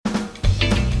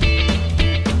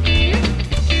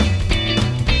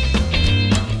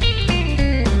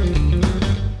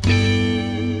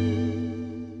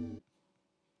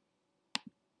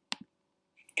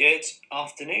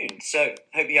afternoon. So,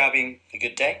 hope you're having a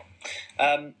good day.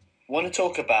 Want to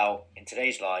talk about, in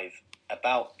today's live,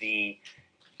 about the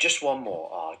just one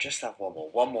more. Just have one more.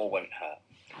 One more won't hurt.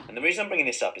 And the reason I'm bringing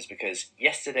this up is because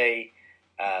yesterday,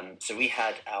 so we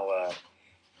had I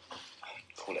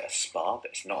call it a spa,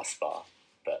 but it's not a spa.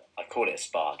 But I call it a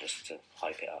spa just to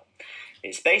hype it up.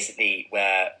 It's basically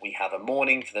where we have a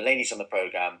morning for the ladies on the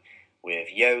program with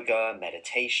yoga,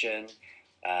 meditation,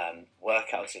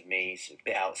 workouts of me, so a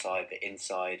bit outside, a bit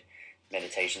inside,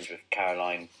 meditations with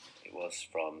Caroline, it was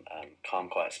from Calm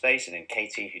Quiet Space, and then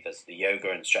Katie, who does the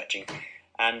yoga and stretching,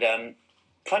 and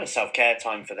kind of self-care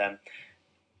time for them,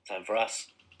 time for us.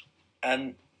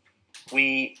 And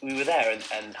we were there,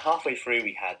 and halfway through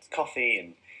we had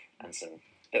coffee and some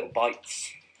little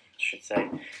bites, I should say,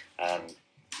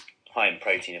 high in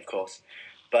protein, of course,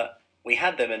 but we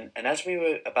had them, and as we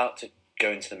were about to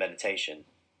go into the meditation,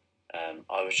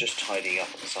 I was just tidying up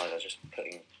on the side. I was just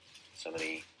putting some of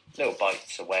the little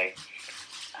bites away,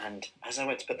 and as I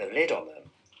went to put the lid on them,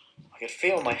 I could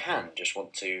feel my hand just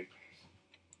want to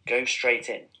go straight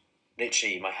in.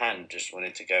 Literally, my hand just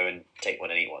wanted to go and take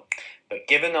one and eat one. But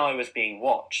given I was being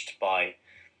watched by,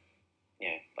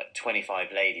 like 25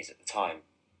 ladies at the time,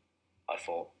 I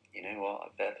thought, you know what, I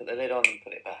better put the lid on and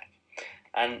put it back.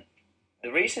 And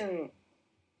the reason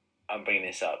I'm bringing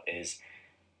this up is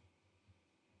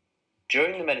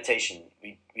during the meditation,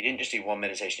 we didn't just do one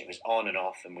meditation, it was on and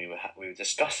off, and we were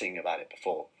discussing about it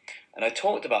before. And I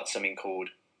talked about something called,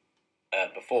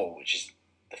 before, which is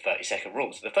the 30-second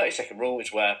rule. So the 30-second rule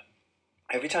is where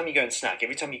every time you go and snack,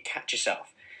 every time you catch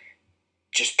yourself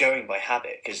just going by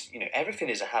habit, because, everything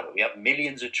is a habit. We have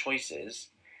millions of choices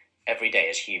every day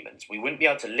as humans. We wouldn't be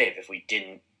able to live if we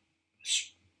didn't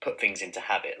put things into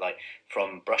habit, like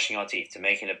from brushing our teeth to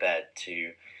making a bed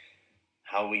to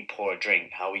how we pour a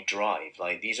drink, how we drive.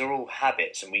 Like, these are all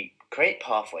habits, and we create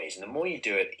pathways, and the more you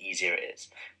do it, the easier it is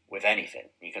with anything.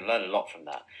 You can learn a lot from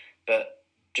that. But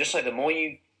just like the more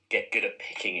you get good at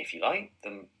picking, if you like,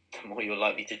 the more you're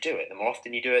likely to do it. The more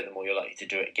often you do it, the more you're likely to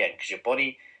do it again, because your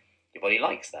body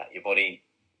likes that. Your body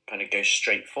kind of goes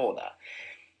straight for that.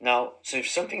 Now, so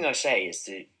something I say is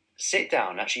to sit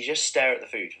down and actually just stare at the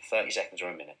food for 30 seconds or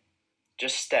a minute.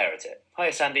 Just stare at it.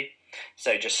 Hiya, Sandy.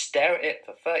 So just stare at it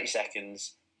for 30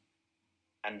 seconds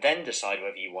and then decide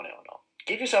whether you want it or not.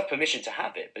 Give yourself permission to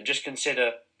have it, but just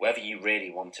consider whether you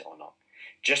really want it or not,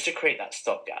 just to create that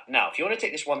stopgap. Now, if you want to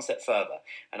take this one step further,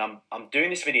 and I'm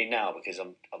doing this video now because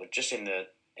I was just in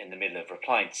the middle of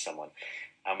replying to someone,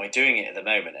 and we're doing it at the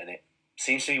moment, and it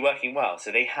seems to be working well.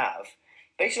 So they have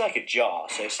basically like a jar.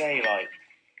 So say like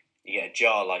you get a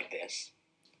jar like this,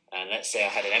 and let's say I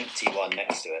had an empty one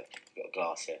next to it. Got a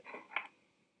glass here.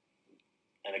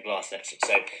 And a glass next to it.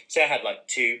 So say I had like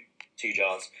two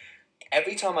jars.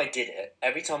 Every time I did it,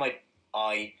 every time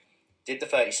I did the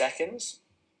 30 seconds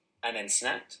and then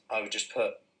snacked, I would just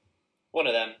put one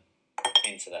of them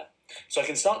into there. So I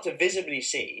can start to visibly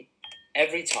see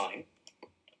every time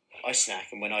I snack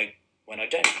and when I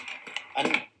don't.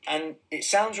 And it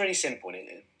sounds really simple.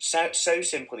 It sounds so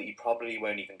simple that you probably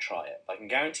won't even try it. I can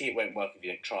guarantee it won't work if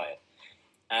you don't try it.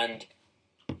 And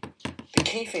the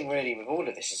key thing really with all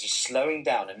of this is just slowing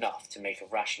down enough to make a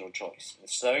rational choice, and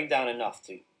slowing down enough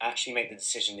to actually make the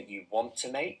decision that you want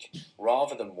to make,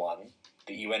 rather than one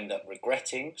that you end up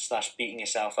regretting / beating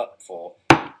yourself up for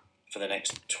the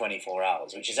next 24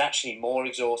 hours, which is actually more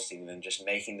exhausting than just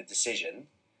making the decision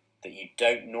that you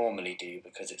don't normally do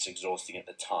because it's exhausting at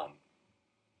the time.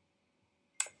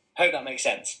 Hope that makes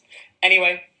sense.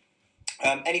 Anyway,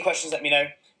 any questions, let me know.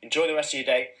 Enjoy the rest of your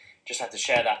day. Just have to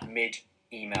share that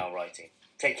mid-email writing.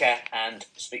 Take care and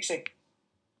speak soon.